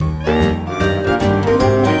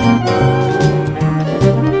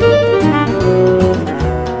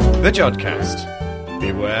The Jodcast.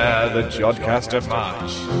 Beware the Jodcast of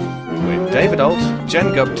March. With David Alt,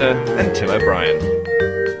 Jen Gupta and Tim O'Brien.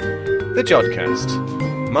 The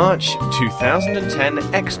Jodcast. March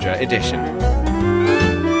 2010 Extra Edition.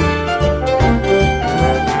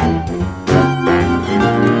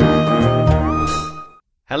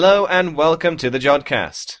 Hello and welcome to the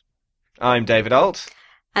Jodcast. I'm David Alt.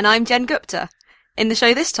 And I'm Jen Gupta. In the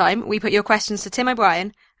show this time, we put your questions to Tim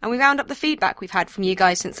O'Brien, and we round up the feedback we've had from you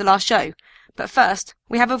guys since the last show. But first,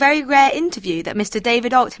 we have a very rare interview that Mr.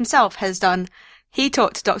 David Alt himself has done. He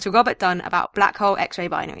talked to Dr. Robert Dunn about black hole X-ray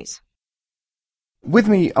binaries. With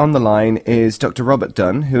me on the line is Dr. Robert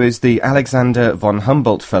Dunn, who is the Alexander von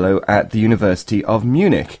Humboldt Fellow at the University of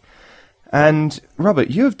Munich. And, Robert,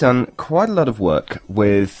 you have done quite a lot of work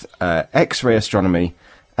with X-ray astronomy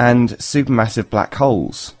and supermassive black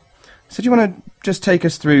holes. So do you want to just take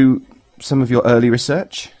us through some of your early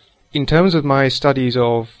research? In terms of my studies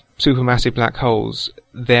of supermassive black holes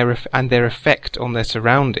their effect on their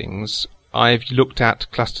surroundings, I've looked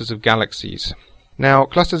at clusters of galaxies. Now,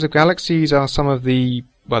 clusters of galaxies are they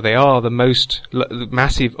are the most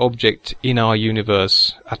massive object in our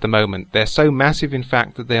universe at the moment. They're so massive, in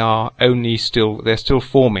fact, that they're still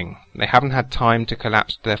forming. They haven't had time to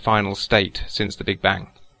collapse to their final state since the Big Bang.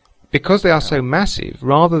 Because they are so massive,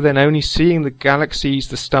 rather than only seeing the galaxies,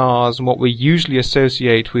 the stars, and what we usually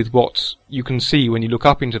associate with what you can see when you look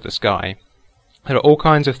up into the sky, there are all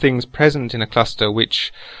kinds of things present in a cluster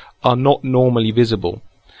which are not normally visible.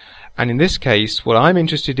 And in this case, what I'm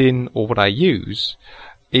interested in, or what I use,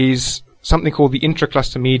 is something called the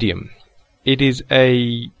intracluster medium. It is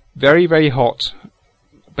a very, very hot,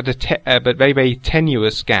 but very, very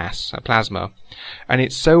tenuous gas, a plasma, and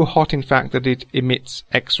it's so hot, in fact, that it emits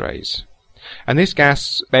X-rays. And this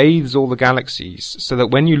gas bathes all the galaxies, so that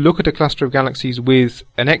when you look at a cluster of galaxies with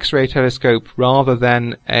an X-ray telescope rather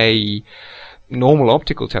than a normal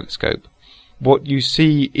optical telescope, what you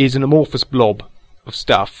see is an amorphous blob of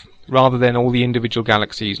stuff, rather than all the individual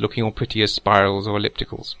galaxies looking all pretty as spirals or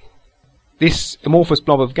ellipticals. This amorphous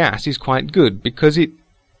blob of gas is quite good because it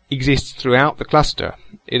exists throughout the cluster.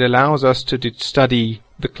 It allows us to study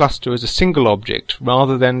the cluster as a single object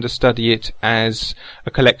rather than to study it as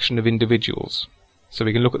a collection of individuals. So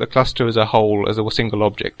we can look at the cluster as a whole, as a single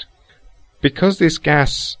object. Because this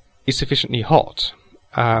gas is sufficiently hot,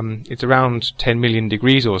 it's around 10 million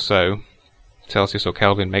degrees or so, Celsius or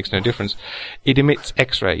Kelvin makes no difference, it emits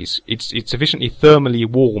X-rays. It's sufficiently thermally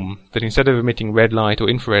warm that instead of emitting red light or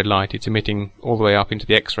infrared light, it's emitting all the way up into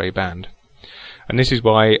the X-ray band. And this is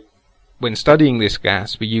why, when studying this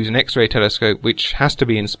gas, we use an X-ray telescope which has to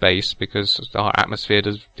be in space because the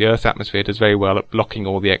Earth's atmosphere does very well at blocking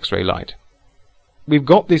all the X-ray light. We've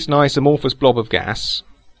got this nice amorphous blob of gas,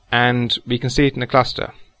 and we can see it in a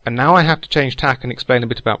cluster. And now I have to change tack and explain a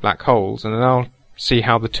bit about black holes, and then I'll see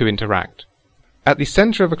how the two interact. At the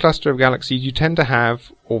centre of a cluster of galaxies, you tend to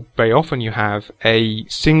have, or very often you have, a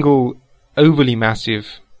single overly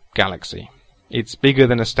massive galaxy. It's bigger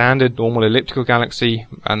than a standard normal elliptical galaxy,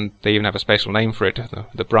 and they even have a special name for it,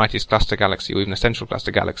 the brightest cluster galaxy, or even a central cluster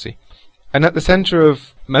galaxy. And at the centre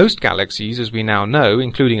of most galaxies, as we now know,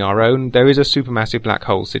 including our own, there is a supermassive black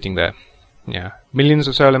hole sitting there. Yeah, millions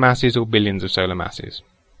of solar masses or billions of solar masses.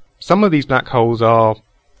 Some of these black holes are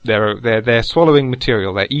they're swallowing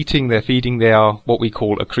material, they're eating, they're feeding, they are what we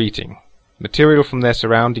call accreting. Material from their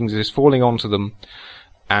surroundings is falling onto them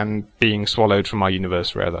and being swallowed from our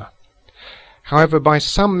universe forever. However, by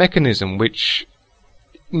some mechanism which,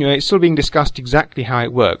 it's still being discussed exactly how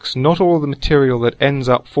it works, not all the material that ends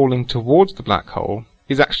up falling towards the black hole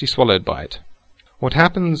is actually swallowed by it. What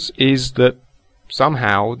happens is that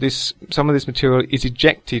somehow some of this material is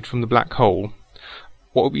ejected from the black hole,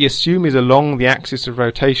 what we assume is along the axis of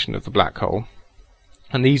rotation of the black hole,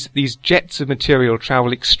 and these jets of material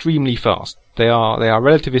travel extremely fast. They are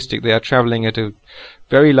relativistic, they are travelling at a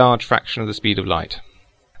very large fraction of the speed of light.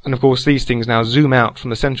 And of course these things now zoom out from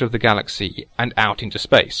the centre of the galaxy and out into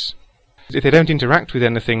space. If they don't interact with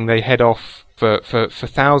anything, they head off for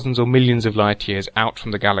thousands or millions of light years out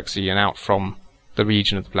from the galaxy and out from the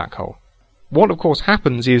region of the black hole. What of course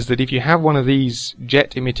happens is that if you have one of these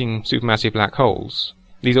jet-emitting supermassive black holes,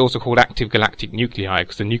 these are also called active galactic nuclei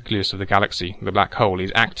because the nucleus of the galaxy, the black hole,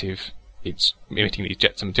 is active. It's emitting these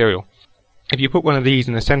jets of material. If you put one of these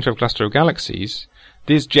in the centre of a cluster of galaxies,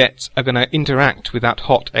 these jets are going to interact with that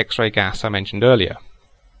hot X-ray gas I mentioned earlier.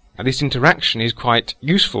 Now, this interaction is quite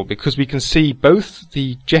useful because we can see both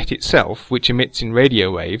the jet itself, which emits in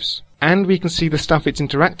radio waves, and we can see the stuff it's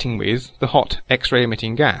interacting with, the hot X-ray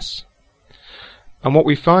emitting gas. And what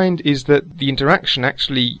we find is that the interaction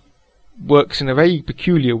actually works in a very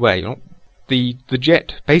peculiar way. the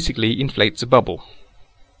jet basically inflates a bubble.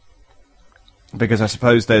 Because I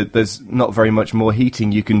suppose there's not very much more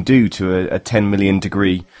heating you can do to a 10 million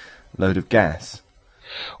degree load of gas.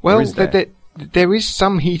 Well, there is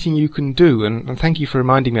some heating you can do, and thank you for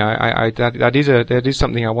reminding me. That is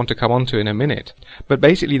something I want to come on to in a minute. But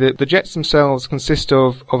basically, the jets themselves consist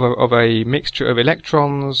of a mixture of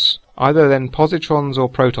electrons, either then positrons or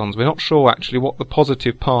protons. We're not sure actually what the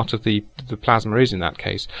positive part of the plasma is in that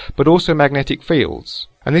case, but also magnetic fields.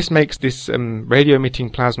 And this makes this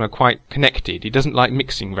radio-emitting plasma quite connected. It doesn't like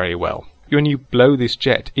mixing very well. When you blow this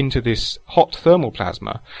jet into this hot thermal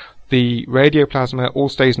plasma, the radio plasma all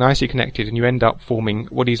stays nicely connected, and you end up forming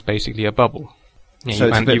what is basically a bubble. So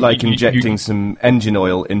it's a bit like injecting some engine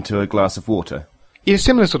oil into a glass of water? It's a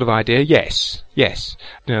similar sort of idea, yes.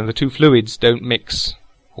 The two fluids don't mix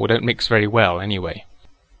very well anyway.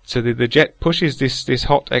 So the jet pushes this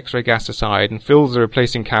hot X-ray gas aside and fills the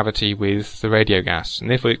replacing cavity with the radio gas, and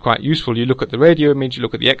therefore it's quite useful. You look at the radio image, you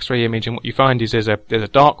look at the X-ray image, and what you find is there's a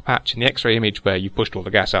dark patch in the X-ray image where you pushed all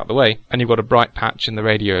the gas out of the way, and you've got a bright patch in the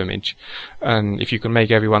radio image. And if you can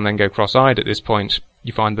make everyone then go cross-eyed at this point,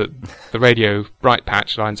 you find that the radio bright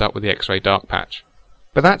patch lines up with the X-ray dark patch.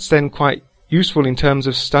 But that's then quite useful in terms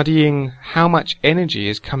of studying how much energy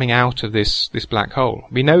is coming out of this black hole.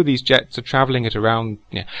 We know these jets are travelling at around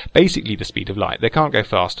basically the speed of light. They can't go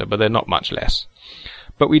faster, but they're not much less.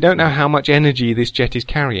 But we don't know how much energy this jet is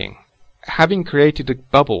carrying. Having created a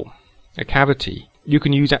bubble, a cavity, you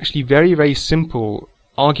can use actually very, very simple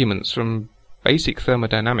arguments from basic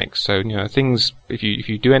thermodynamics. So, things, if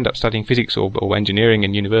you do end up studying physics or engineering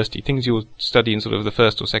in university, things you'll study in sort of the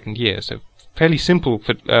first or second year. So fairly simple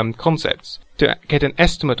concepts to get an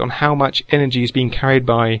estimate on how much energy is being carried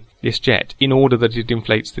by this jet in order that it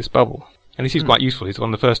inflates this bubble. And this is quite useful. It's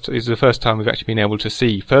the first time we've actually been able to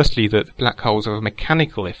see, firstly, that black holes have a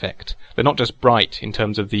mechanical effect. They're not just bright in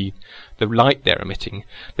terms of the light they're emitting.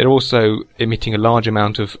 They're also emitting a large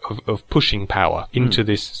amount of pushing power into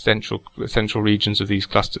this central regions of these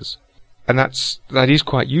clusters. And that is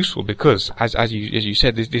quite useful because, as you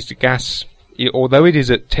said, this gas, although it is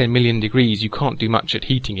at 10 million degrees, you can't do much at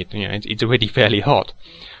heating it. It's already fairly hot.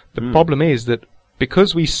 The problem is that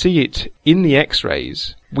because we see it in the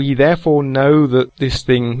X-rays, we therefore know that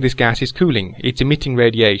this gas is cooling. It's emitting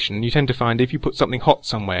radiation. You tend to find if you put something hot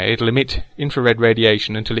somewhere, it'll emit infrared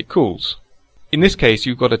radiation until it cools. In this case,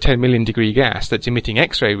 you've got a 10 million degree gas that's emitting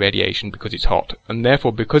X-ray radiation because it's hot, and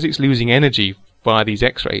therefore because it's losing energy via these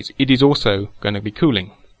X-rays, it is also going to be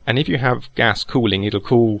cooling. And if you have gas cooling, it'll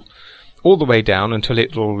cool all the way down until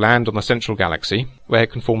it will land on the central galaxy, where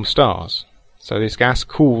it can form stars. So this gas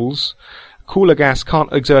cools. Cooler gas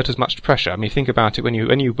can't exert as much pressure. I mean, think about it when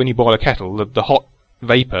you boil a kettle, the hot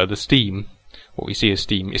vapor, the steam, what we see as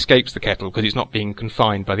steam, escapes the kettle because it's not being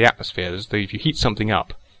confined by the atmosphere. So if you heat something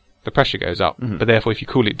up, the pressure goes up. But therefore, if you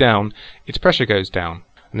cool it down, its pressure goes down.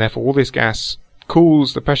 And therefore, all this gas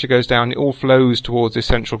cools, the pressure goes down, it all flows towards this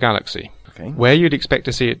central galaxy, where you'd expect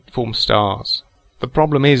to see it form stars. The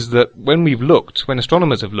problem is that when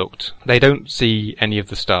astronomers have looked, they don't see any of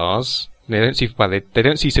the stars. They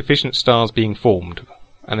don't see sufficient stars being formed,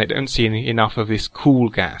 and they don't see enough of this cool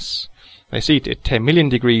gas. They see it at 10 million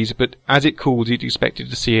degrees, but as it cools, you'd expect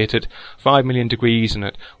to see it at 5 million degrees and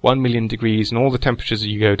at 1 million degrees and all the temperatures as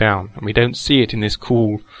you go down. And we don't see it in this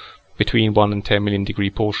cool between 1 and 10 million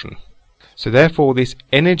degree portion. So therefore, this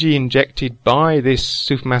energy injected by this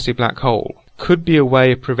supermassive black hole could be a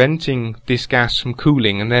way of preventing this gas from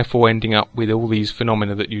cooling and therefore ending up with all these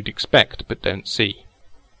phenomena that you'd expect but don't see.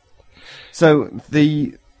 So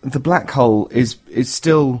the black hole is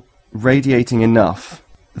still radiating enough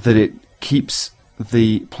that it keeps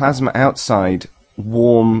the plasma outside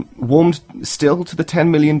warmed still to the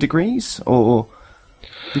 10 million degrees? Or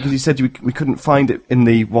because you said we couldn't find it in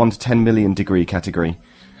the 1 to 10 million degree category.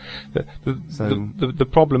 The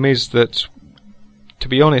problem is that, to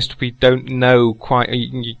be honest, we don't know quite.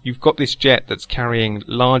 You've got this jet that's carrying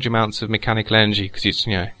large amounts of mechanical energy because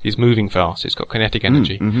it's moving fast. It's got kinetic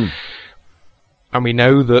energy, and we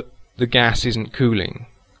know that the gas isn't cooling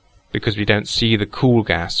because we don't see the cool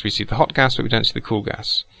gas. We see the hot gas, but we don't see the cool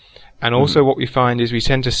gas. And also, what we find is we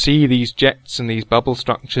tend to see these jets and these bubble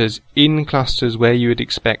structures in clusters where you would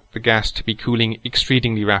expect the gas to be cooling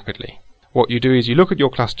exceedingly rapidly. What you do is you look at your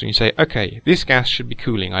cluster and you say, okay, this gas should be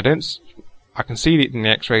cooling. I can see that in the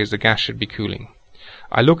X-rays the gas should be cooling.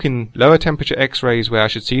 I look in lower temperature X-rays where I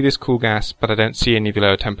should see this cool gas, but I don't see any of the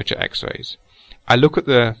lower temperature X-rays. I look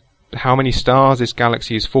at how many stars this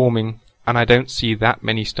galaxy is forming, and I don't see that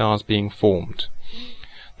many stars being formed.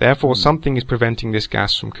 Therefore, something is preventing this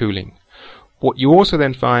gas from cooling. What you also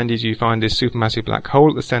then find is you find this supermassive black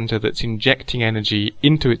hole at the center that's injecting energy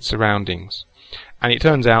into its surroundings. And it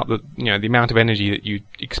turns out that, the amount of energy that you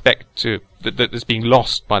expect that's being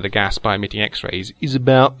lost by the gas by emitting X-rays is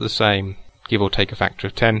about the same, give or take a factor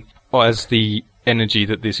of 10, as the energy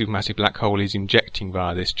that the supermassive black hole is injecting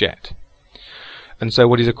via this jet. And so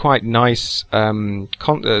what is a quite nice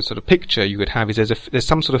sort of picture you could have is there's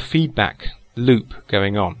some sort of feedback loop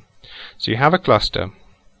going on. So you have a cluster,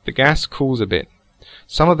 the gas cools a bit.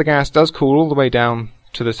 Some of the gas does cool all the way down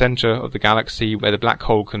to the center of the galaxy where the black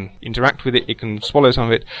hole can interact with it, it can swallow some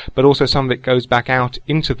of it, but also some of it goes back out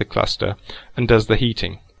into the cluster and does the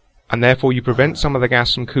heating. And therefore you prevent some of the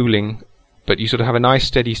gas from cooling, but you sort of have a nice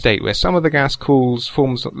steady state where some of the gas cools,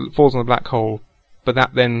 falls on the black hole, but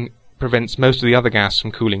that then prevents most of the other gas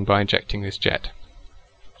from cooling by injecting this jet.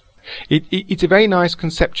 It's a very nice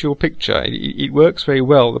conceptual picture. It works very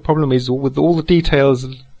well. The problem is with all the details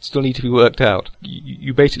still need to be worked out.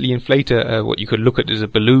 You basically inflate what you could look at as a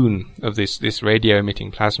balloon of this radio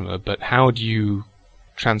emitting plasma, but how do you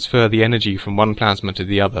transfer the energy from one plasma to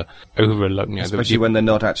the other over especially when they're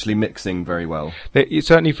not actually mixing very well?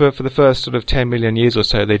 Certainly for the first sort of 10 million years or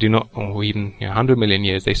so, they do not, or even 100 million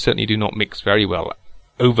years, they certainly do not mix very well.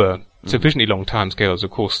 Over sufficiently long time scales,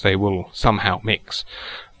 of course, they will somehow mix.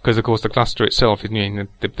 Because, of course, the cluster itself,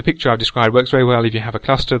 the picture I've described works very well if you have a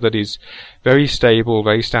cluster that is very stable,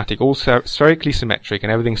 very static, all spherically symmetric,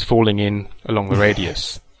 and everything's falling in along the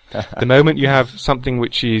radius. The moment you have something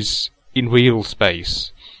which is in real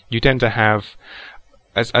space, you tend to have,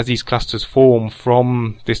 as these clusters form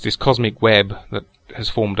from this cosmic web that has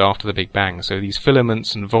formed after the Big Bang, so these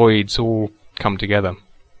filaments and voids all come together.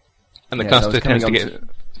 And the cluster tends to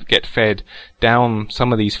get fed down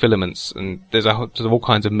some of these filaments, and there's sort of all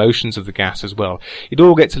kinds of motions of the gas as well. It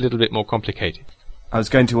all gets a little bit more complicated. I was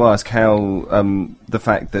going to ask how the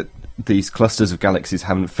fact that these clusters of galaxies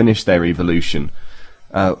haven't finished their evolution,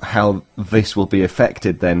 how this will be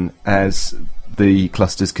affected then as the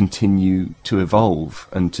clusters continue to evolve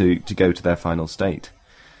and to go to their final state.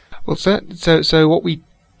 Well, so what we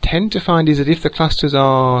tend to find is that if the clusters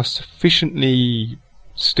are sufficiently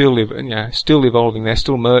still evolving, they're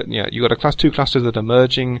still you've got two clusters that are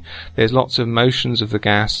merging, there's lots of motions of the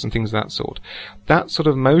gas and things of that sort. That sort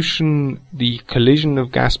of motion, the collision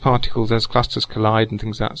of gas particles as clusters collide and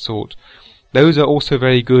things of that sort, those are also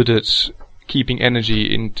very good at keeping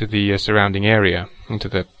energy into the surrounding area, into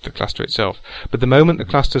the cluster itself. But the moment the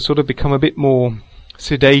clusters sort of become a bit more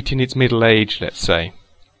sedate in its middle age, let's say,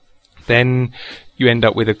 then you end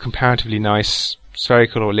up with a comparatively nice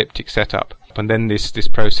spherical or elliptic setup. And then this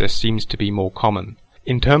process seems to be more common.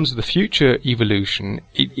 In terms of the future evolution,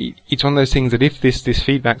 it's one of those things that if this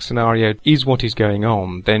feedback scenario is what is going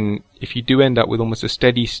on, then if you do end up with almost a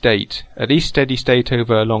steady state, at least steady state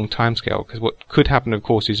over a long timescale, because what could happen, of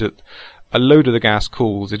course, is that a load of the gas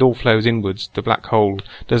cools, it all flows inwards, the black hole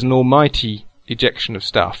does an almighty ejection of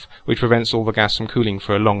stuff, which prevents all the gas from cooling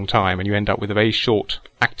for a long time, and you end up with a very short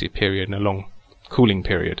active period and a long cooling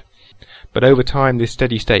period. But over time, this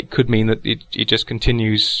steady state could mean that it just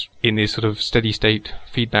continues in this sort of steady state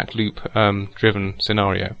feedback loop driven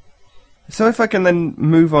scenario. So if I can then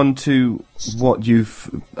move on to what you've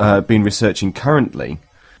been researching currently.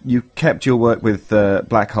 You kept your work with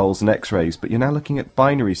black holes and X-rays, but you're now looking at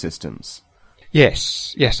binary systems.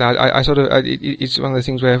 Yes. I sort of it's one of those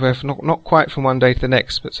things where not quite from one day to the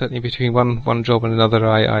next, but certainly between one job and another,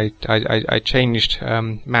 I changed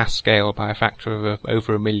mass scale by a factor of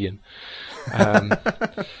over 1 million.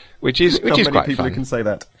 Which is quite fun. Not many people who can say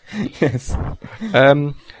that. Yes.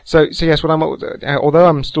 So yes, although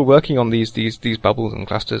I'm still working on these bubbles and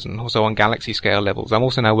clusters, and also on galaxy scale levels, I'm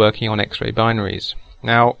also now working on X-ray binaries.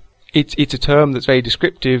 Now, it's a term that's very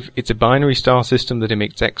descriptive. It's a binary star system that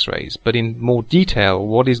emits X-rays. But in more detail,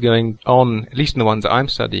 what is going on, at least in the ones that I'm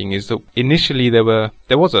studying, is that initially there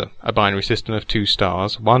was a binary system of two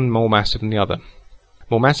stars, one more massive than the other.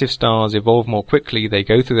 More massive stars evolve more quickly, they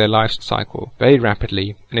go through their life cycle very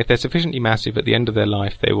rapidly, and if they're sufficiently massive at the end of their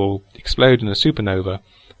life, they will explode in a supernova,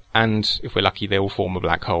 and if we're lucky, they will form a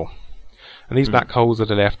black hole. And these black holes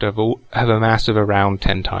that are left have a mass of around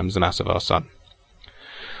 10 times the mass of our Sun.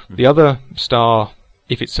 The other star,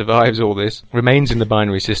 if it survives all this, remains in the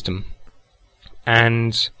binary system,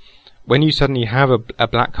 and when you suddenly have a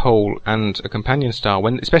black hole and a companion star,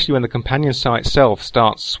 especially when the companion star itself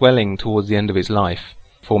starts swelling towards the end of its life,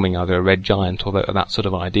 forming either a red giant or that sort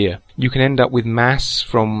of idea, you can end up with mass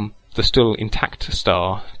from the still intact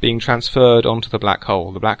star being transferred onto the black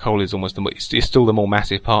hole. The black hole is still the more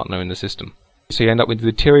massive partner in the system. So you end up with the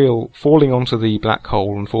material falling onto the black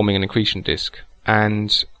hole and forming an accretion disk.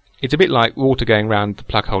 And It's a bit like water going round the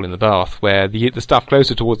plug hole in the bath, where the stuff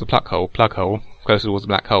closer towards the plug hole, closer towards the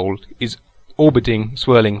black hole, is orbiting,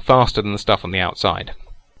 swirling faster than the stuff on the outside.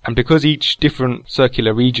 And because each different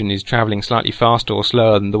circular region is travelling slightly faster or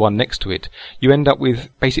slower than the one next to it, you end up with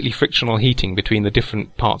basically frictional heating between the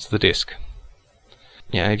different parts of the disk.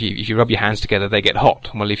 Yeah, if you rub your hands together, they get hot.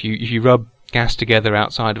 Well, if you rub gas together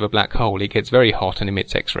outside of a black hole, it gets very hot and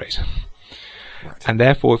emits X-rays. Right. And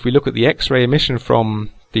therefore, if we look at the X-ray emission from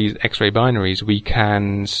these X-ray binaries, we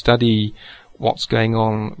can study what's going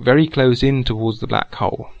on very close in towards the black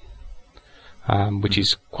hole, which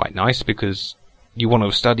is quite nice because you want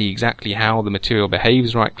to study exactly how the material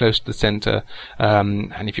behaves right close to the centre,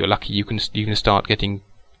 and if you're lucky, you can start getting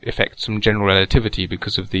effects from general relativity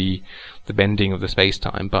because of the bending of the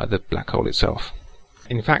space-time by the black hole itself.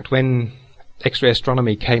 In fact, when X-ray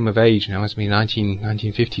astronomy came of age, now it's been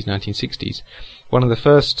 1950s, 1960s, one of the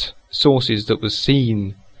first sources that was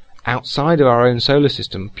seen outside of our own solar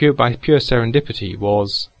system, by pure serendipity,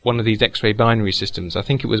 was one of these X-ray binary systems. I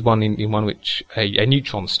think it was one in one which a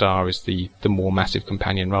neutron star is the more massive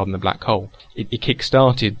companion rather than the black hole. It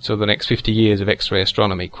kick-started the next 50 years of X-ray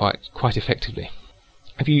astronomy quite effectively.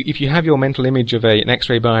 If you have your mental image of an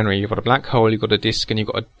X-ray binary, you've got a black hole, you've got a disk, and you've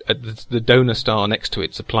got the donor star next to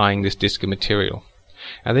it supplying this disk of material.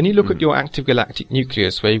 And then you look at your active galactic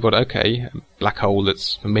nucleus, where you've got, a black hole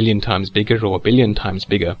that's 1,000,000 times bigger or 1,000,000,000 times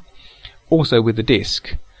bigger, also with the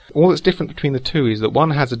disk. All that's different between the two is that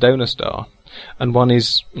one has a donor star, and one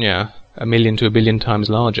is, 1,000,000 to 1,000,000,000 times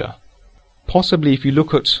larger. Possibly, if you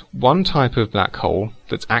look at one type of black hole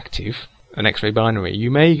that's active, an X-ray binary, you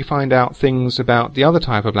may find out things about the other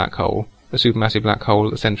type of black hole, a supermassive black hole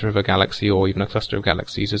at the centre of a galaxy or even a cluster of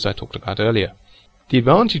galaxies, as I talked about earlier. The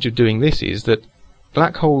advantage of doing this is that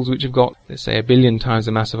black holes which have got, let's say, 1,000,000,000 times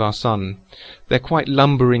the mass of our Sun, they're quite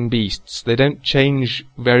lumbering beasts. They don't change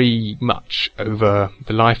very much over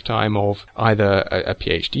the lifetime of either a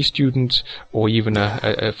PhD student or even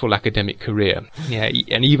a full academic career. Yeah,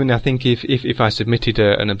 and even I think if I submitted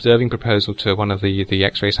an observing proposal to one of the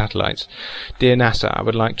X-ray satellites, dear NASA, I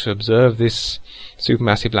would like to observe this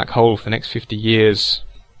supermassive black hole for the next 50 years.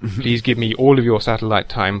 Please give me all of your satellite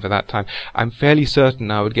time for that time. I'm fairly certain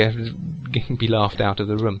I would be laughed out of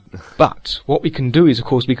the room. But what we can do is, of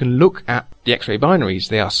course, we can look at the X-ray binaries.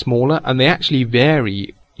 They are smaller and they actually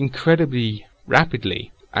vary incredibly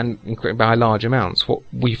rapidly and by large amounts. What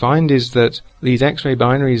we find is that these X-ray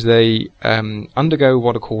binaries, they undergo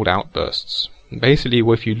what are called outbursts. Basically,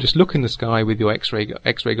 if you just look in the sky with your X-ray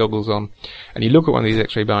goggles on, and you look at one of these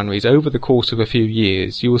X-ray binaries over the course of a few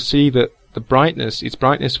years, you will see that its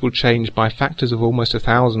brightness will change by factors of almost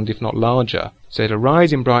 1,000, if not larger. So it'll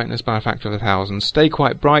rise in brightness by a factor of 1,000, stay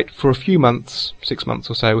quite bright for a few months, 6 months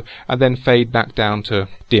or so, and then fade back down to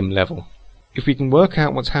dim level. If we can work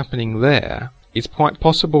out what's happening there, it's quite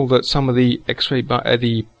possible that some of the X-ray,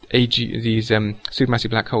 these supermassive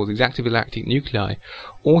black holes, these active galactic nuclei,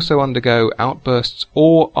 also undergo outbursts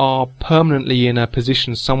or are permanently in a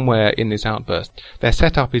position somewhere in this outburst. Their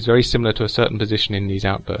setup is very similar to a certain position in these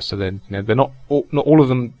outbursts, so they're not all of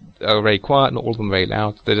them are very quiet, not all of them are very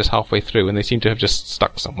loud. They're just halfway through, and they seem to have just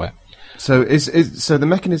stuck somewhere. So so the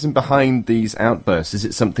mechanism behind these outbursts, is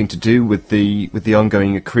it something to do with the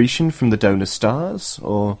ongoing accretion from the donor stars,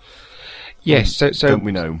 or? Yes, so don't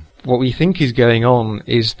we know? What we think is going on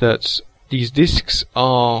is that these disks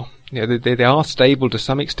are, they are stable to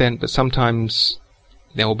some extent, but sometimes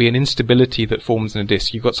there will be an instability that forms in a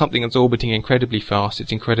disk. You've got something that's orbiting incredibly fast,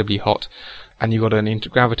 it's incredibly hot, and you've got an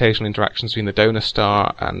gravitational interaction between the donor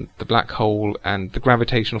star and the black hole, and the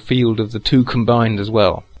gravitational field of the two combined as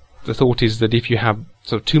well. The thought is that if you have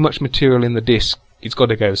sort of too much material in the disk, it's got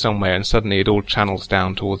to go somewhere, and suddenly it all channels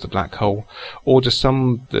down towards the black hole, or just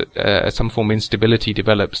some form of instability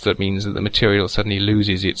develops that means that the material suddenly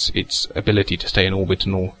loses its ability to stay in orbit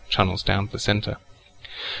and all channels down to the centre.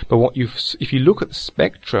 But if you look at the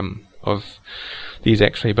spectrum of these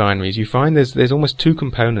X-ray binaries, you find there's almost two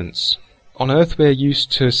components. On Earth, we're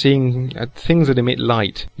used to seeing things that emit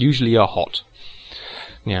light, usually are hot.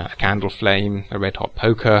 A candle flame, a red-hot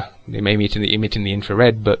poker, they may emit in the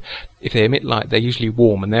infrared, but if they emit light, they're usually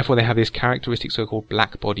warm, and therefore they have this characteristic so-called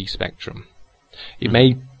black body spectrum. It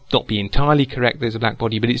may not be entirely correct there's a black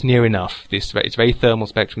body, but it's near enough. It's a very thermal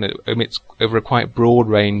spectrum that emits over a quite broad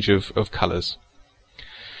range of colours.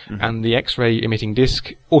 And the X-ray emitting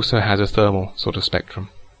disk also has a thermal sort of spectrum.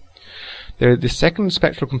 The second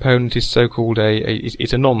spectral component is so-called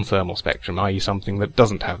it's a non-thermal spectrum, i.e. something that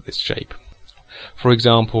doesn't have this shape. For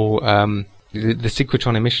example, the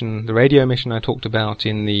synchrotron emission, the radio emission I talked about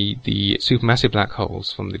in the supermassive black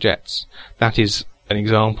holes from the jets, that is an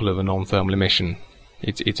example of a non-thermal emission.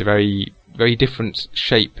 It's a very, very different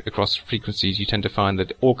shape across frequencies. You tend to find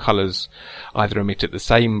that all colours either emit at the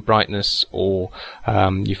same brightness, or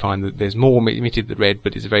you find that there's more emitted than red,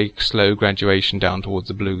 but it's a very slow graduation down towards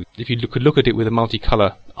the blue. If you could look at it with a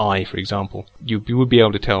multicolour eye, for example, you would be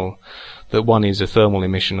able to tell that one is a thermal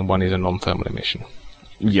emission and one is a non-thermal emission.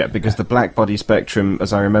 Yeah, because the black body spectrum,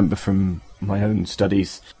 as I remember from my own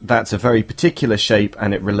studies, that's a very particular shape,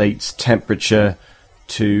 and it relates temperature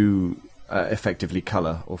to effectively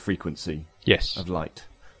colour or frequency of light.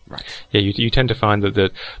 Right. Yeah, you tend to find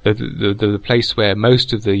that the place where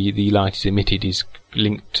most of the light is emitted is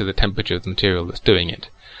linked to the temperature of the material that's doing it.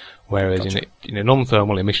 Whereas in a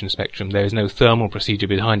non-thermal emission spectrum, there is no thermal procedure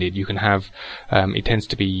behind it. You can have, it tends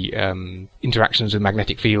to be interactions with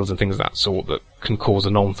magnetic fields and things of that sort that can cause a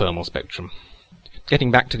non-thermal spectrum.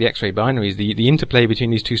 Getting back to the X-ray binaries, the interplay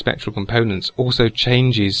between these two spectral components also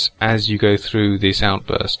changes as you go through this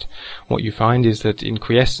outburst. What you find is that in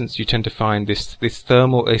quiescence you tend to find this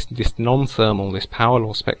non-thermal, this power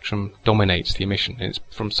law spectrum dominates the emission. It's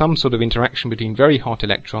from some sort of interaction between very hot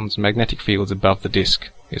electrons and magnetic fields above the disk,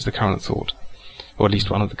 is the current thought, or at least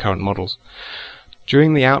one of the current models.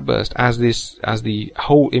 During the outburst, as the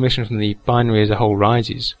whole emission from the binary as a whole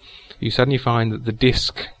rises, you suddenly find that the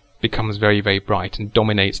disk becomes very, very bright and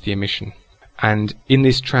dominates the emission. And in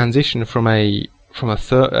this transition from a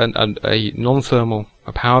non-thermal,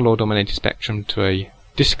 a power law dominated spectrum to a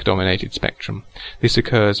disk dominated spectrum, this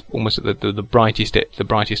occurs almost at the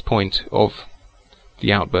brightest point of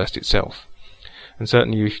the outburst itself. And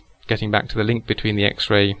certainly, getting back to the link between the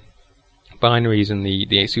X-ray binaries and the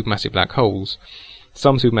supermassive black holes,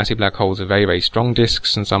 some supermassive black holes are very, very strong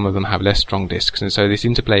disks, and some of them have less strong disks. And so this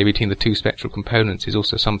interplay between the two spectral components is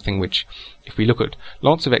also something which, if we look at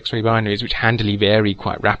lots of X-ray binaries which handily vary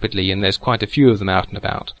quite rapidly, and there's quite a few of them out and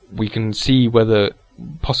about, we can see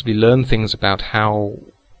possibly learn things about how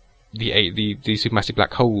the supermassive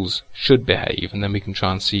black holes should behave, and then we can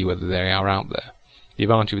try and see whether they are out there. The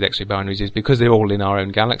advantage with X-ray binaries is because they're all in our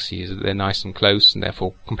own galaxy, is that they're nice and close and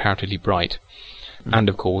therefore comparatively bright. And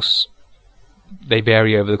of course, they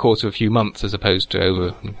vary over the course of a few months as opposed to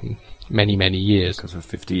over many, many years. Because of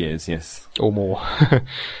 50 years, yes. Or more.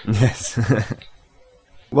 Yes.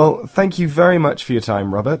 Well, thank you very much for your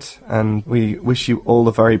time, Robert, and we wish you all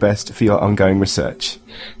the very best for your ongoing research.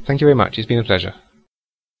 Thank you very much. It's been a pleasure.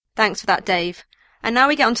 Thanks for that, Dave. And now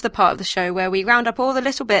we get on to the part of the show where we round up all the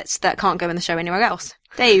little bits that can't go in the show anywhere else.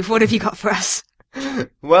 Dave, what have you got for us?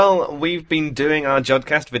 Well, we've been doing our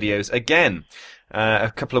Jodcast videos again.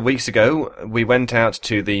 A couple of weeks ago, we went out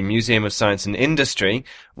to the Museum of Science and Industry,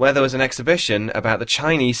 where there was an exhibition about the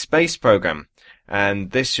Chinese space program.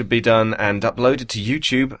 And this should be done and uploaded to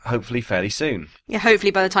YouTube, hopefully fairly soon. Yeah,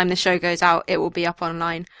 hopefully by the time this show goes out, it will be up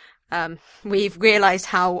online. We've realised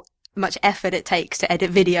how much effort it takes to edit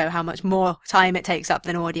video, how much more time it takes up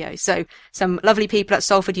than audio. So some lovely people at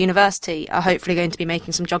Salford University are hopefully going to be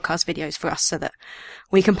making some Jodcast videos for us so that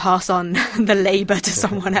we can pass on the labour to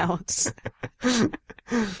someone else.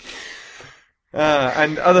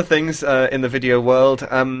 And other things in the video world,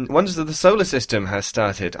 Wonders of the Solar System has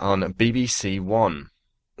started on BBC One.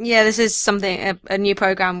 Yeah, this is something, a new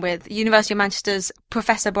programme with University of Manchester's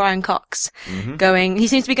Professor Brian Cox going. He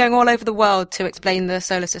seems to be going all over the world to explain the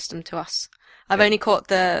solar system to us. I've only caught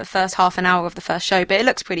the first half an hour of the first show, but it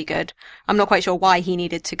looks pretty good. I'm not quite sure why he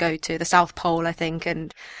needed to go to the South Pole, I think,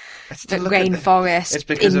 and the rainforest. It's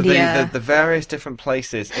because India. of the various different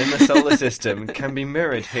places in the solar system can be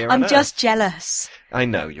mirrored here on I'm Earth. just jealous. I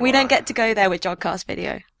know you We are. don't get to go there with Jodcast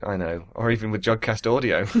video. I know, or even with Jodcast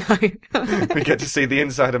audio. No. We get to see the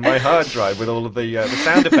inside of my hard drive with all of the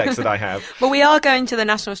sound effects that I have. But we are going to the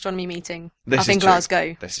National Astronomy meeting up in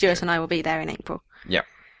Glasgow. Stuart and I will be there in April. Yeah.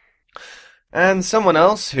 And someone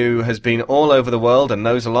else who has been all over the world and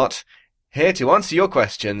knows a lot, here to answer your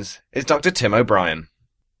questions, is Dr. Tim O'Brien.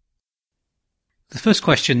 The first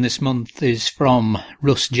question this month is from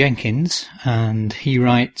Russ Jenkins, and he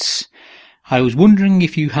writes, I was wondering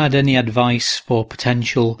if you had any advice for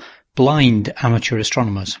potential blind amateur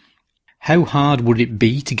astronomers. How hard would it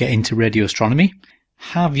be to get into radio astronomy?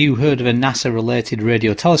 Have you heard of a NASA-related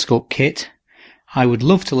radio telescope kit? I would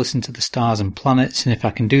love to listen to the stars and planets, and if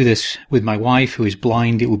I can do this with my wife, who is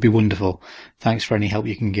blind, it would be wonderful. Thanks for any help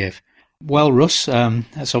you can give. Well, Russ,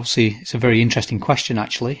 it's a very interesting question,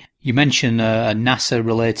 actually. You mentioned a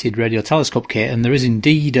NASA-related radio telescope kit, and there is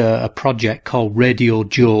indeed a project called Radio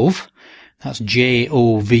Jove. That's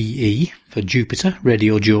Jove for Jupiter,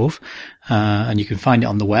 Radio Jove, and you can find it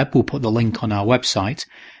on the web. We'll put the link on our website.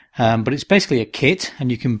 But it's basically a kit,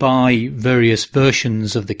 and you can buy various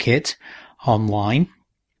versions of the kit online.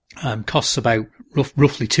 Costs about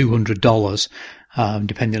roughly $200,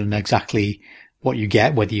 depending on exactly what you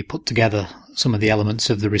get, whether you put together some of the elements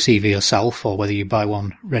of the receiver yourself or whether you buy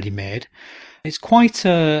one ready-made. It's quite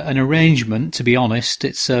an arrangement, to be honest.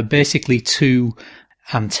 It's basically two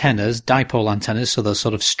antennas, dipole antennas, so they're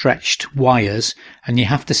sort of stretched wires, and you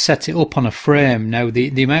have to set it up on a frame. Now,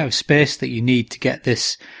 the amount of space that you need to get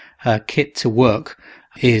this kit to work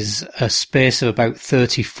is a space of about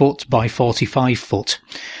 30 foot by 45 foot.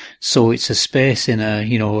 So it's a space in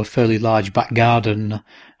a fairly large back garden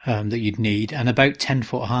that you'd need, and about 10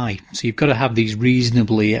 foot high. So you've got to have these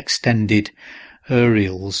reasonably extended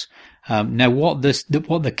aerials. Now, what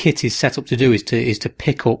the kit is set up to do is to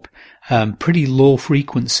pick up pretty low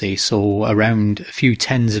frequency, so around a few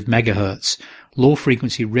tens of megahertz, low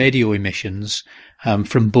frequency radio emissions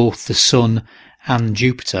from both the Sun and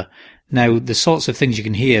Jupiter. Now, the sorts of things you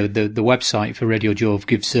can hear, the website for Radio Jove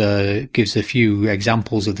gives a few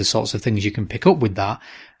examples of the sorts of things you can pick up with that.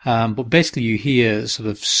 But basically you hear sort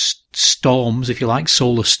of storms, if you like,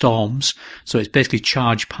 solar storms. So it's basically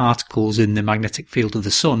charged particles in the magnetic field of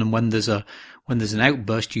the Sun. And when there's an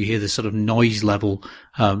outburst, you hear the sort of noise level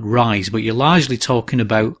rise. But you're largely talking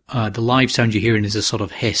about the live sound you're hearing is a sort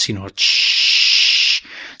of hiss, a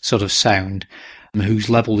sort of sound, whose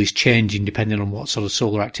level is changing depending on what sort of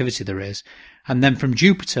solar activity there is. And then from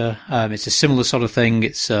Jupiter, it's a similar sort of thing.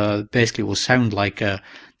 It's basically will sound like a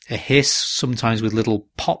hiss, sometimes with little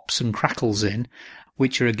pops and crackles in,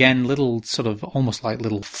 which are again little sort of almost like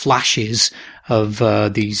little flashes of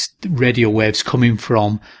these radio waves coming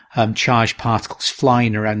from charged particles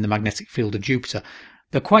flying around the magnetic field of Jupiter.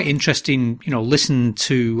 They're quite interesting, listen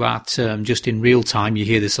to at just in real time. You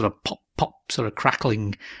hear this sort of pop, pop, sort of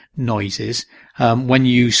crackling noises. When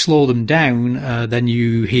you slow them down, then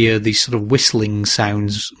you hear these sort of whistling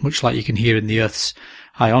sounds, much like you can hear in the Earth's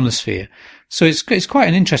ionosphere. So it's quite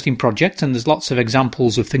an interesting project, and there's lots of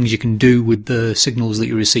examples of things you can do with the signals that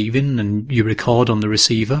you're receiving and you record on the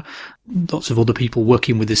receiver. Lots of other people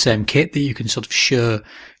working with the same kit that you can sort of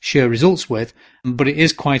share results with. But it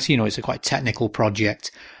is quite, it's a quite technical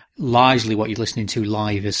project. Largely what you're listening to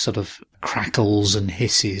live is sort of crackles and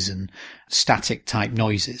hisses and static type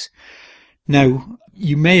noises. Now,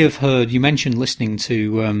 you may have heard, you mentioned listening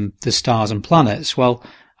to the stars and planets. Well,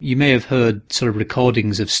 you may have heard sort of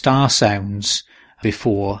recordings of star sounds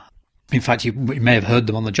before. In fact, you may have heard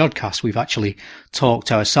them on the Jodcast. We've actually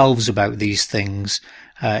talked ourselves about these things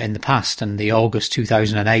in the past. And the August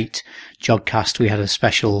 2008 Jodcast, we had a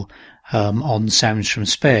special on sounds from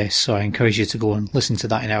space. So I encourage you to go and listen to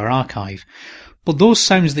that in our archive. But those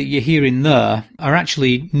sounds that you're hearing there are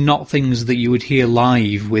actually not things that you would hear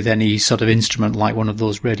live with any sort of instrument like one of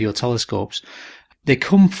those radio telescopes. They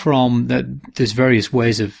come from, there's various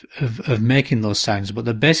ways of making those sounds, but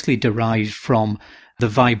they're basically derived from the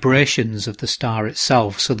vibrations of the star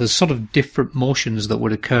itself. So there's sort of different motions that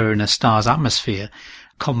would occur in a star's atmosphere.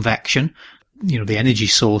 Convection, the energy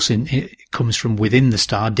source it comes from within the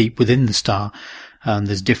star, deep within the star. And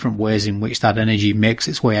there's different ways in which that energy makes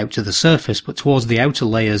its way out to the surface. But towards the outer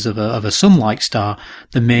layers of a sun-like star,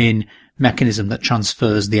 the main mechanism that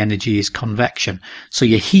transfers the energy is convection. So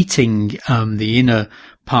you're heating the inner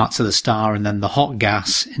parts of the star, and then the hot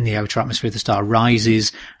gas in the outer atmosphere of the star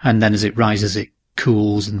rises, and then as it rises it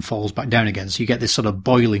cools and falls back down again. So you get this sort of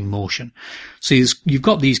boiling motion. So you've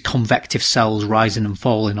got these convective cells rising and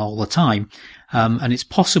falling all the time, and it's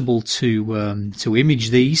possible to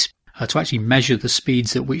image these, to actually measure the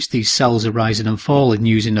speeds at which these cells are rising and falling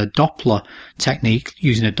using a Doppler technique,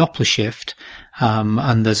 using a Doppler shift.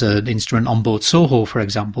 And there's an instrument on board SOHO, for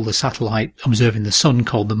example, the satellite observing the sun,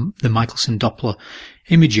 called the Michelson Doppler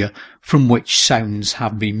imager, from which sounds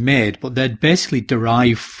have been made. But they're basically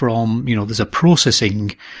derived from, there's a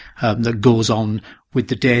processing that goes on with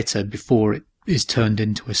the data before it is turned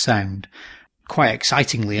into a sound. Quite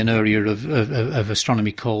excitingly, an area of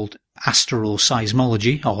astronomy called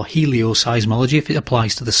astroseismology, or helioseismology if it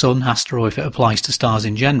applies to the sun, astro if it applies to stars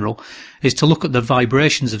in general, is to look at the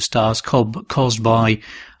vibrations of stars caused by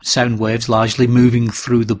sound waves largely moving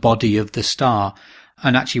through the body of the star.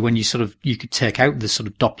 And actually, when you could take out the sort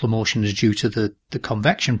of Doppler motions due to the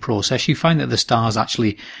convection process, you find that the star's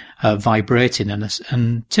actually vibrating,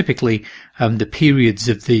 and typically the periods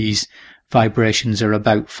of these vibrations are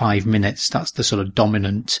about 5 minutes. That's the sort of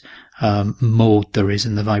dominant mode there is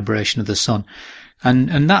in the vibration of the sun.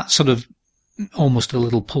 And that sort of almost a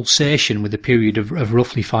little pulsation with a period of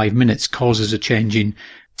roughly 5 minutes causes a change in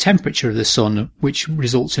temperature of the sun, which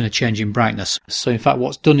results in a change in brightness. So in fact,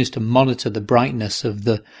 what's done is to monitor the brightness of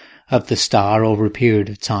the star over a period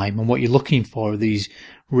of time. And what you're looking for are these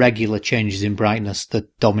regular changes in brightness, the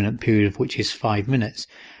dominant period of which is 5 minutes.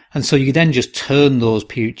 And so you then just turn those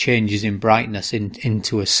changes in brightness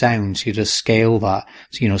into a sound. So you just scale that.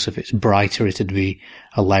 So, so if it's brighter, it'd be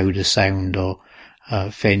a louder sound, or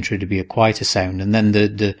fainter, it'd be a quieter sound. And then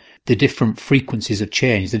the different frequencies of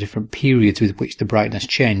change, the different periods with which the brightness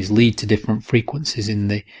changes, lead to different frequencies in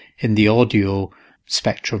the audio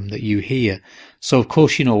spectrum that you hear. So of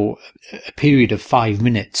course, a period of 5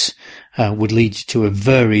 minutes would lead you to a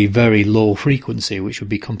very, very low frequency, which would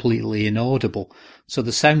be completely inaudible. So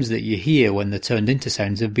the sounds that you hear when they're turned into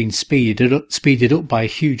sounds have been speeded up by a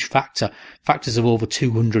huge factors of over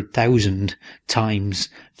 200,000 times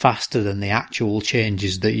faster than the actual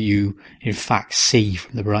changes that you in fact see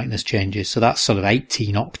from the brightness changes. So that's sort of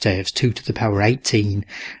 18 octaves, 2 to the power 18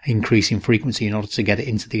 increase in frequency in order to get it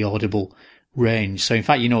into the audible range. So in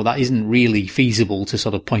fact, that isn't really feasible to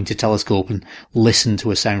sort of point a telescope and listen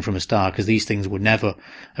to a sound from a star, because these things were never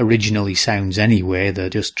originally sounds anyway. They're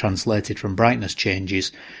just translated from brightness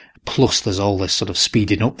changes. Plus there's all this sort of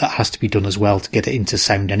speeding up that has to be done as well to get it into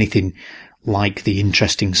sound anything like the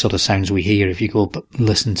interesting sort of sounds we hear if you go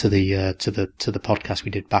listen to the podcast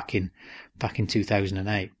we did back in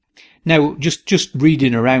 2008. Now, just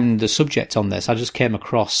reading around the subject on this, I just came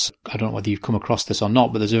across, I don't know whether you've come across this or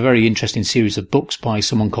not, but there's a very interesting series of books by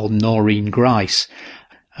someone called Noreen Grice,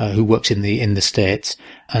 who works in the States,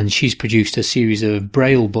 and she's produced a series of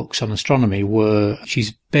Braille books on astronomy where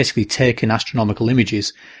she's basically taken astronomical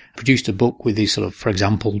images, produced a book with these sort of, for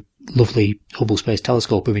example, lovely Hubble Space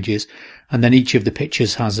Telescope images, and then each of the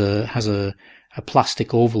pictures has a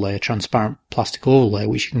plastic overlay, a transparent plastic overlay,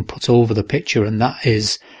 which you can put over the picture, and that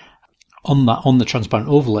is on the transparent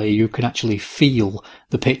overlay, you can actually feel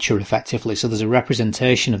the picture effectively. So there's a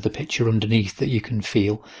representation of the picture underneath that you can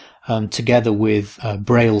feel, together with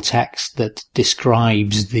Braille text that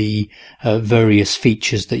describes the various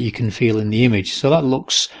features that you can feel in the image. So that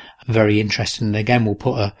looks very interesting. And again, we'll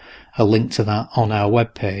put a link to that on our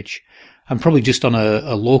webpage. And probably just on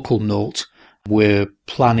a local note, we're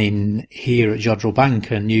planning here at Jodrell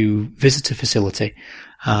Bank a new visitor facility.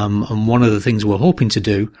 And one of the things we're hoping to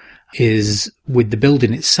do is, with the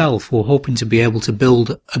building itself, we're hoping to be able to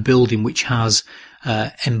build a building which has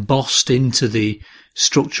embossed into the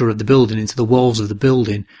structure of the building, into the walls of the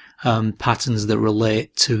building, patterns that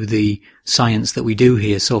relate to the science that we do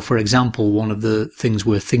here. So, for example, one of the things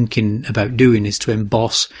we're thinking about doing is to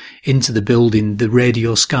emboss into the building the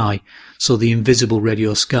radio sky. So the invisible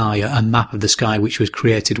radio sky, a map of the sky which was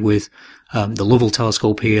created with the Lovell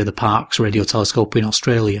telescope here, the Parkes radio telescope in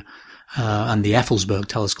Australia, and the Effelsberg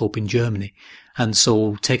telescope in Germany. And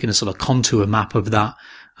so taking a sort of contour map of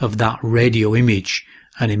that radio image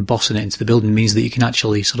and embossing it into the building means that you can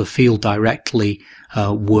actually sort of feel directly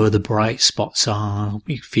where the bright spots are.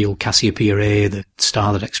 You feel Cassiopeia A, the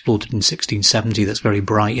star that exploded in 1670 that's very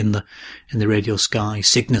bright in the radio sky.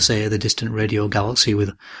 Cygnus A, the distant radio galaxy with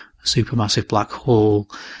a supermassive black hole,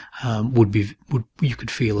 you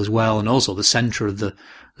could feel as well. And also the center of the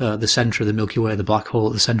Milky Way, the black hole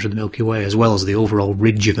at the center of the Milky Way, as well as the overall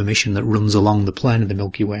ridge of emission that runs along the plane of the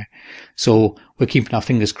Milky Way. So we're keeping our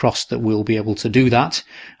fingers crossed that we'll be able to do that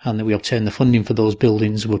and that we obtain the funding for those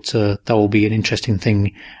buildings, but that will be an interesting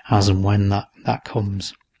thing as and when that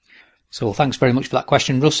comes. So thanks very much for that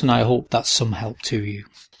question, Russ, and I hope that's some help to you.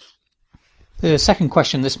 The second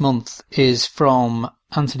question this month is from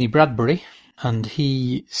Anthony Bradbury, and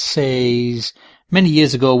he says, many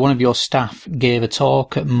years ago, one of your staff gave a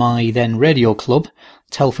talk at my then radio club,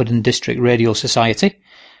 Telford and District Radio Society,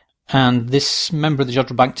 and this member of the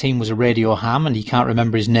Jodrell Bank team was a radio ham, and he can't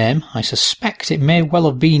remember his name. I suspect it may well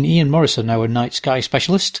have been Ian Morrison, our night sky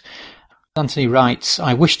specialist. Anthony writes,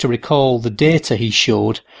 I wish to recall the data he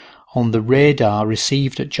showed on the radar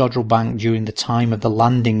received at Jodrell Bank during the time of the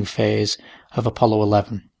landing phase of Apollo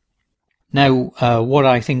 11. Now, what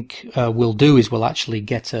I think we'll do is we'll actually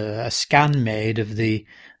get a scan made of the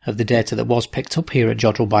data that was picked up here at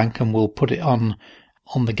Jodrell Bank, and we'll put it on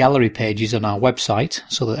the gallery pages on our website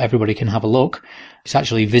so that everybody can have a look. It's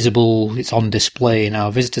actually visible. It's on display in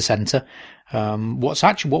our visitor centre.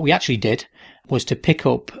 What we actually did was to pick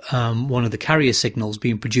up one of the carrier signals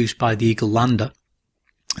being produced by the Eagle lander,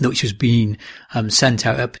 which was being sent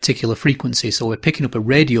out at a particular frequency. So we're picking up a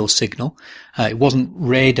radio signal. It wasn't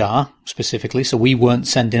radar specifically, so we weren't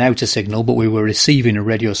sending out a signal, but we were receiving a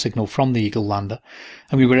radio signal from the Eagle lander,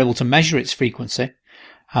 and we were able to measure its frequency,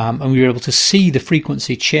 and we were able to see the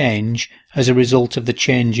frequency change as a result of the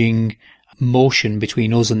changing motion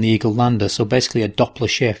between us and the Eagle lander. So basically a Doppler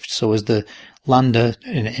shift. So as the lander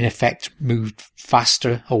in effect moved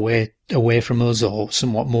faster away from us, or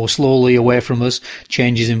somewhat more slowly away from us,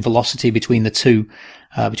 changes in velocity between the two,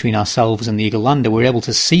 between ourselves and the Eagle lander, we're able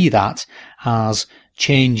to see that as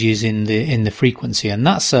changes in the frequency, and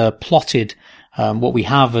that's plotted. What we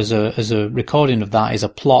have as a recording of that is a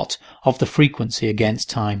plot of the frequency against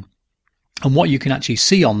time. And what you can actually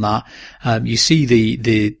see on that, you see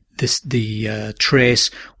the trace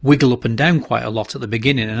wiggle up and down quite a lot at the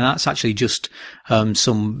beginning, and that's actually just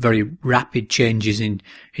some very rapid changes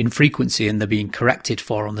in frequency, and they're being corrected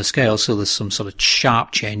for on the scale. So there's some sort of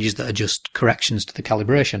sharp changes that are just corrections to the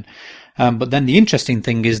calibration. But then the interesting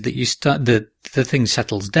thing is that you start the thing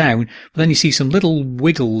settles down, but then you see some little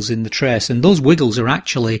wiggles in the trace, and those wiggles are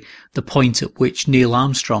actually the point at which Neil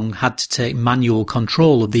Armstrong had to take manual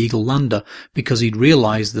control of the Eagle lander, because he'd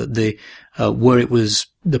realised that where it was,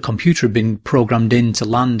 the computer had been programmed in to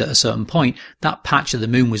land at a certain point, that patch of the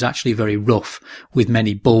moon was actually very rough, with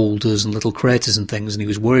many boulders and little craters and things, and he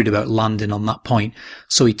was worried about landing on that point.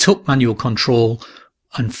 So he took manual control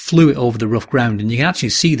and flew it over the rough ground, and you can actually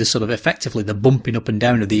see the sort of effectively the bumping up and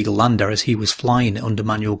down of the Eagle lander as he was flying it under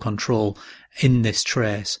manual control in this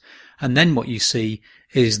trace. And then what you see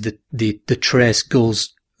is that the trace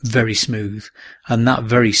goes very smooth, and that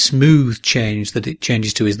very smooth change that it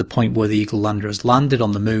changes to is the point where the Eagle lander has landed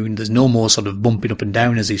on the moon. There's no more sort of bumping up and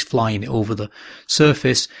down as he's flying it over the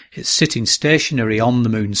surface. It's sitting stationary on the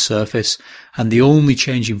moon's surface, and the only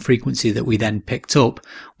change in frequency that we then picked up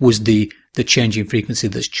was the change in frequency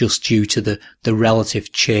that's just due to the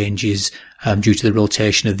relative changes due to the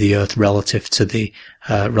rotation of the Earth relative to the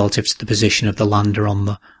position of the lander on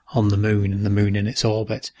the moon and the moon in its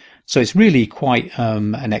orbit. So it's really quite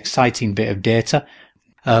an exciting bit of data,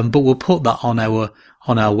 but we'll put that on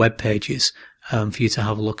our web pages for you to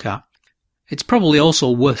have a look at. It's probably also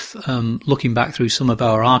worth looking back through some of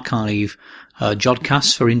our archive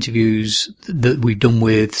jodcasts for interviews that we've done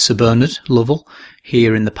with Sir Bernard Lovell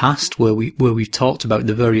here in the past, where we've talked about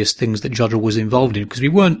the various things that Jodrell was involved in, because we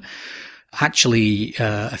weren't actually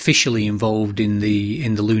officially involved in the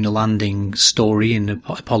lunar landing story in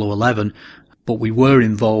Apollo 11, but we were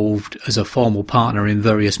involved as a formal partner in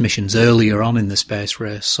various missions earlier on in the space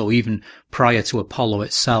race. So even prior to Apollo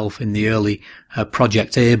itself, in the early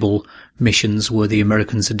Project Able missions, where the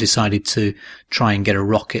Americans had decided to try and get a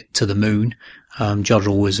rocket to the moon,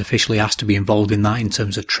 Jodrell was officially asked to be involved in that in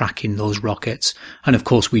terms of tracking those rockets. And of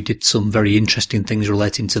course we did some very interesting things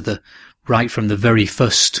relating to right from the very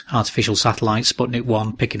first artificial satellite, Sputnik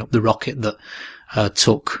 1, picking up the rocket that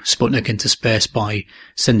took Sputnik into space by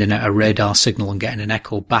sending out a radar signal and getting an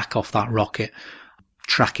echo back off that rocket,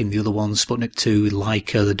 tracking the other ones, Sputnik 2,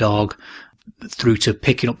 Laika, the dog, through to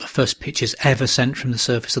picking up the first pictures ever sent from the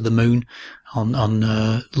surface of the moon on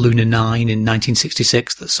Luna 9 in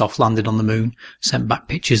 1966 that soft landed on the moon, sent back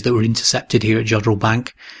pictures that were intercepted here at Jodrell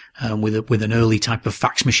Bank with an early type of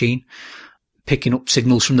fax machine, picking up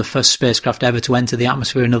signals from the first spacecraft ever to enter the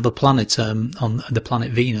atmosphere of another planet on the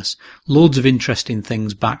planet Venus. Loads of interesting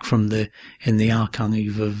things back from in the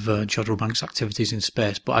archive of Jodrell Bank's activities in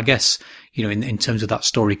space. But I guess, in terms of that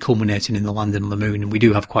story culminating in the landing on the moon, and we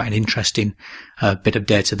do have quite an interesting bit of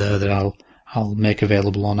data there that I'll make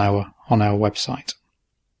available on our website.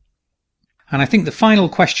 And I think the final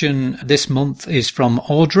question this month is from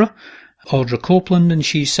Audra Copeland, and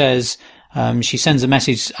she says, she sends a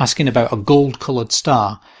message asking about a gold-coloured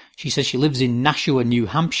star. She says she lives in Nashua, New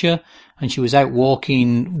Hampshire, and she was out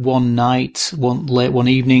walking one night, late one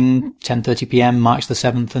evening, 10:30 p.m., March the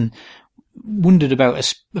 7th, and wondered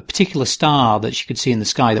about a particular star that she could see in the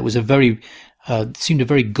sky that was seemed a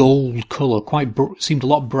very gold colour, seemed a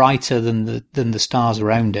lot brighter than the stars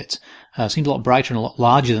around it. Seemed a lot brighter and a lot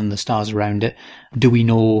larger than the stars around it. Do we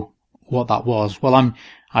know what that was? Well,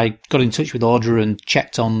 I got in touch with Audra and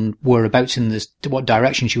checked on whereabouts what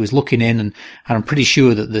direction she was looking in, and I'm pretty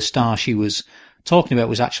sure that the star she was talking about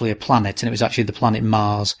was actually a planet, and it was actually the planet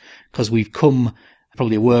Mars, because we've come,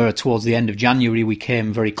 probably aware, towards the end of January, we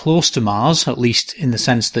came very close to Mars, at least in the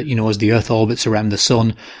sense that, as the Earth orbits around the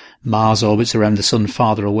Sun, Mars orbits around the Sun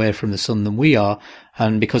farther away from the Sun than we are,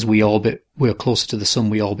 and because we're closer to the Sun,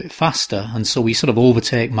 we orbit faster, and so we sort of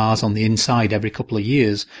overtake Mars on the inside every couple of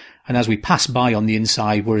years. And as we pass by on the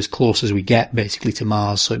inside, we're as close as we get basically to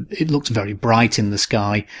Mars. So it looks very bright in the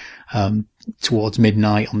sky, towards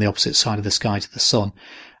midnight on the opposite side of the sky to the Sun.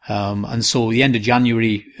 And so at the end of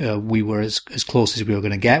January, we were as close as we were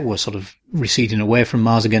going to get. We're sort of receding away from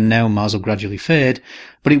Mars again now. Mars will gradually fade,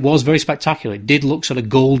 but it was very spectacular. It did look sort of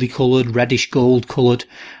goldy coloured, reddish gold coloured,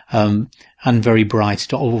 and very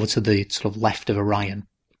bright over to the sort of left of Orion.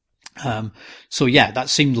 So yeah, that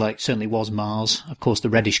seemed like certainly was Mars. Of course, the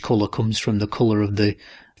reddish colour comes from the colour of the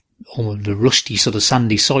rusty sort of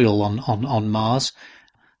sandy soil on Mars.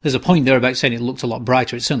 There's a point there about saying it looked a lot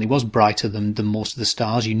brighter. It certainly was brighter than most of the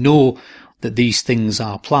stars. that these things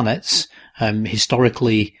are planets.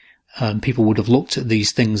 Historically, people would have looked at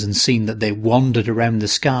these things and seen that they wandered around the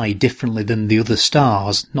sky differently than the other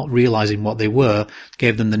stars, not realizing what they were,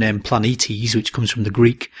 gave them the name planetes, which comes from the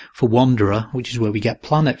Greek for wanderer, which is where we get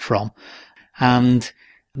planet from. And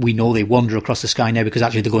we know they wander across the sky now because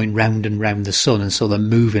actually they're going round and round the sun, and so they're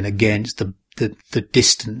moving against the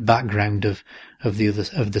distant background of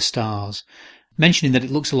the stars. Mentioning that it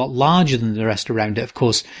looks a lot larger than the rest around it, of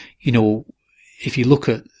course, if you look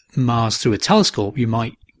at Mars through a telescope,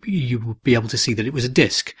 you would be able to see that it was a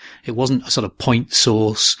disk. It wasn't a sort of point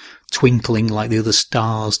source twinkling like the other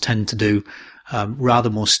stars tend to do, rather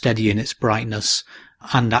more steady in its brightness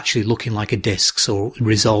and actually looking like a disk, so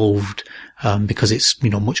resolved, because it's,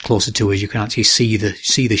 much closer to us. You can actually see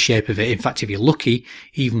the shape of it. In fact, if you're lucky,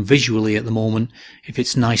 even visually at the moment, if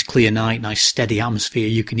it's nice clear night, nice steady atmosphere,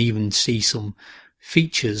 you can even see some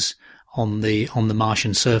features on the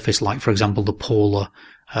Martian surface, like, for example, the polar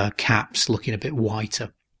caps looking a bit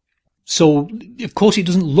whiter. So, of course, it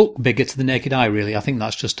doesn't look bigger to the naked eye, really. I think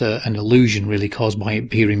that's just an illusion, really, caused by it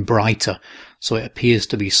appearing brighter. So it appears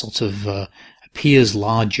to be appears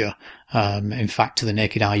larger. In fact, to the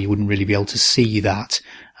naked eye, you wouldn't really be able to see that.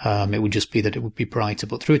 It would just be that it would be brighter.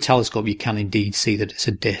 But through a telescope, you can indeed see that it's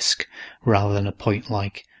a disk rather than a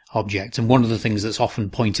point-like object. And one of the things that's often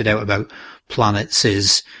pointed out about planets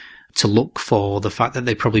is to look for the fact that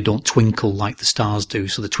they probably don't twinkle like the stars do.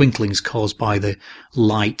 So the twinkling is caused by the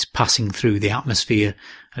light passing through the atmosphere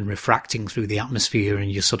and refracting through the atmosphere, and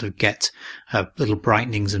you sort of get little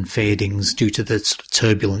brightenings and fadings due to the sort of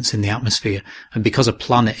turbulence in the atmosphere. And because a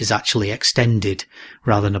planet is actually extended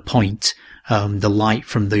rather than a point, the light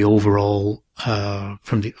from the overall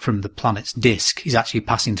from the planet's disk is actually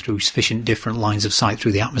passing through sufficient different lines of sight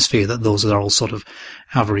through the atmosphere that those are all sort of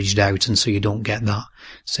averaged out, and so you don't get that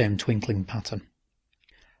same twinkling pattern.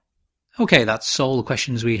 Okay, that's all the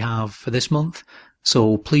questions we have for this month.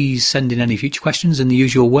 So please send in any future questions in the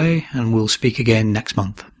usual way, and we'll speak again next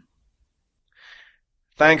month.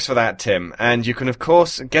 Thanks for that, Tim. And you can, of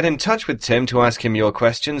course, get in touch with Tim to ask him your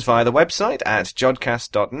questions via the website at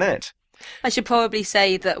jodcast.net. I should probably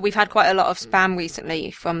say that we've had quite a lot of spam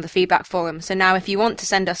recently from the feedback forum. So now if you want to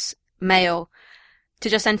send us mail to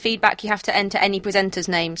just send feedback, you have to enter any presenter's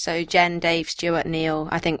name. So Jen, Dave, Stuart, Neil,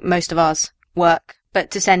 I think most of ours work.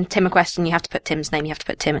 But to send Tim a question, you have to put Tim's name. You have to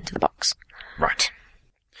put Tim into the box. Right.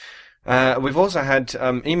 We've also had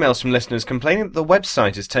emails from listeners complaining that the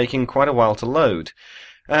website is taking quite a while to load.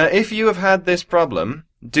 If you have had this problem,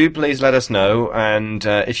 do please let us know, and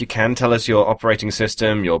if you can, tell us your operating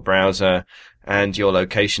system, your browser, and your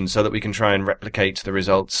location so that we can try and replicate the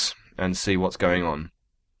results and see what's going on.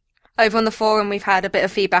 Over on the forum, we've had a bit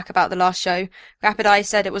of feedback about the last show. Rapid Eye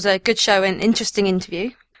said it was a good show and interesting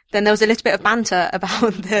interview. Then there was a little bit of banter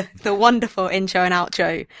about the wonderful intro and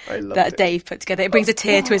outro that Dave put together. It brings a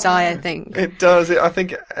tear to his eye, I think. It does. I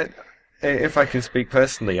think, if I can speak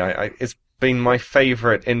personally, it's been my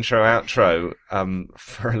favourite intro-outro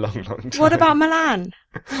for a long, long time. What about Milan?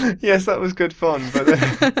 Yes, that was good fun,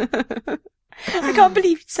 but... I can't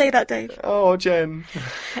believe you'd say that, Dave. Oh, Jen.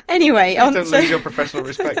 Anyway, don't lose your professional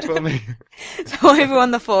respect for me. So over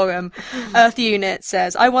on the forum, Earth Unit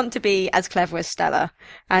says, I want to be as clever as Stella.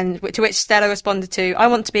 And to which Stella responded to, I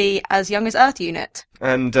want to be as young as Earth Unit.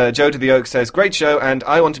 And Joe to the Oak says, great show, and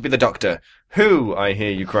I want to be the Doctor. Who, I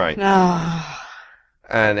hear you cry.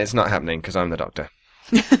 And it's not happening because I'm the Doctor.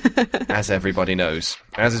 As everybody knows.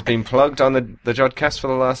 As has been plugged on the Jodcast for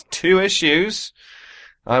the last 2 issues,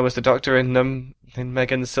 I was the Doctor in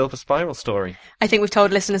Megan's Silver Spiral story. I think we've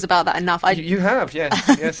told listeners about that enough. You have,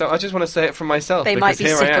 yes. Yeah, so I just want to say it for myself. They might be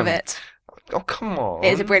sick of it. Oh, come on.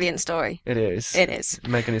 It is a brilliant story. It is. It is.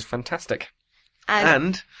 Megan is fantastic.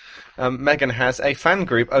 And Megan has a fan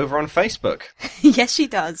group over on Facebook. Yes, she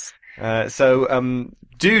does. So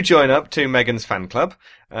do join up to Megan's fan club.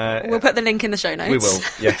 We'll put the link in the show notes. We will,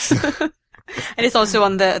 yes. And it's also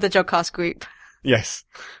on the Jodcast group. Yes.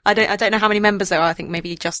 I don't know how many members there are. I think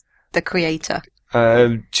maybe just the creator.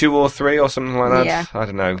 2 or 3 or something like that. Yeah. I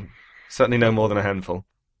don't know. Certainly no more than a handful.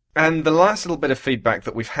 And the last little bit of feedback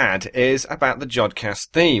that we've had is about the Jodcast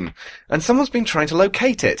theme. And someone's been trying to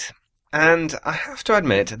locate it. And I have to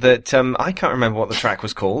admit that I can't remember what the track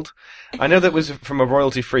was called. I know that it was from a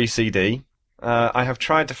royalty-free CD. I have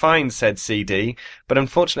tried to find said CD, but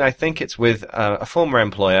unfortunately I think it's with a former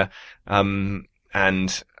employer, and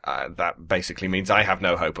that basically means I have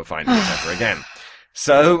no hope of finding it ever again.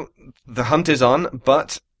 So the hunt is on,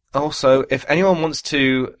 but also if anyone wants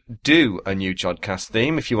to do a new Jodcast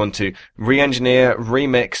theme, if you want to re-engineer,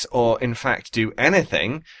 remix, or in fact do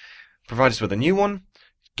anything, provide us with a new one,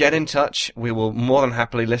 get in touch. We will more than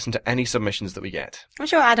happily listen to any submissions that we get. I'm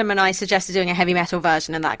sure Adam and I suggested doing a heavy metal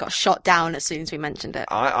version and that got shot down as soon as we mentioned it.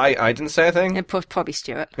 I didn't say a thing. Probably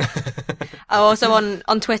Stuart. Also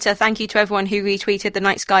on Twitter, thank you to everyone who retweeted the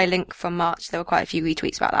Night Sky link from March. There were quite a few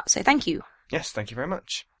retweets about that, so thank you. Yes, thank you very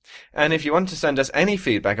much. And if you want to send us any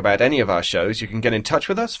feedback about any of our shows, you can get in touch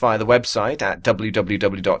with us via the website at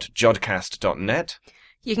www.jodcast.net.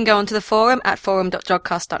 You can go onto the forum at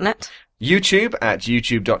forum.jodcast.net. YouTube at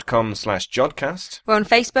youtube.com/jodcast. We're on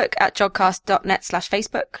Facebook at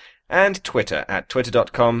jodcast.net/Facebook. And Twitter at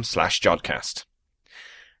twitter.com/jodcast.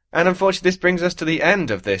 And unfortunately, this brings us to the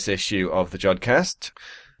end of this issue of the Jodcast.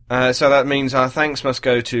 So that means our thanks must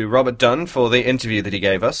go to Robert Dunn for the interview that he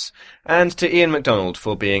gave us, and to Ian MacDonald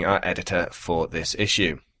for being our editor for this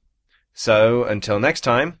issue. So, until next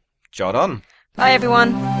time, Jod on. Bye,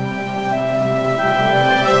 everyone.